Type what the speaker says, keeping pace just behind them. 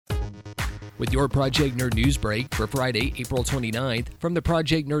With your Project Nerd News Break for Friday, April 29th, from the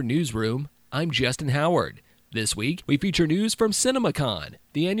Project Nerd Newsroom, I'm Justin Howard. This week, we feature news from CinemaCon,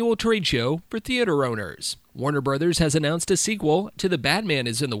 the annual trade show for theater owners. Warner Brothers has announced a sequel to The Batman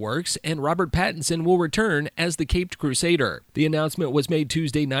is in the works, and Robert Pattinson will return as the Caped Crusader. The announcement was made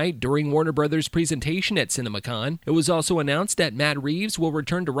Tuesday night during Warner Brothers' presentation at CinemaCon. It was also announced that Matt Reeves will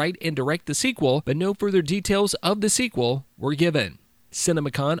return to write and direct the sequel, but no further details of the sequel were given.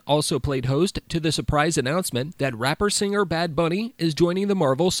 CinemaCon also played host to the surprise announcement that rapper-singer Bad Bunny is joining the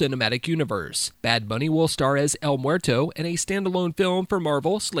Marvel Cinematic Universe. Bad Bunny will star as El Muerto in a standalone film for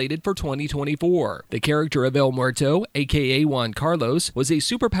Marvel slated for 2024. The character of El Muerto, aka Juan Carlos, was a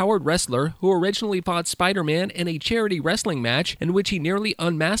superpowered wrestler who originally fought Spider-Man in a charity wrestling match in which he nearly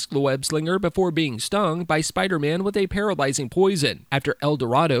unmasked the web-slinger before being stung by Spider-Man with a paralyzing poison. After El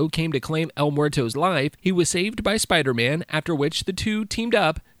Dorado came to claim El Muerto's life, he was saved by Spider-Man, after which the two teamed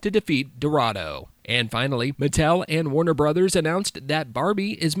up to defeat Dorado. And finally, Mattel and Warner Brothers announced that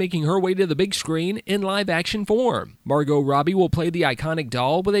Barbie is making her way to the big screen in live-action form. Margot Robbie will play the iconic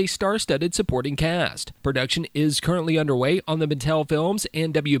doll with a star-studded supporting cast. Production is currently underway on the Mattel Films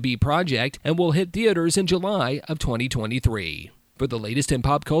and WB project and will hit theaters in July of 2023. For the latest in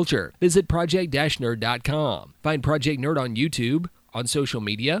pop culture, visit project-nerd.com. Find Project Nerd on YouTube, on social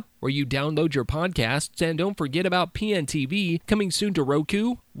media, where you download your podcasts, and don't forget about PNTV coming soon to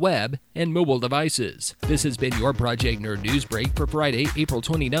Roku, web, and mobile devices. This has been your Project Nerd News Break for Friday, April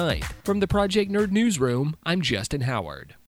 29th. From the Project Nerd Newsroom, I'm Justin Howard.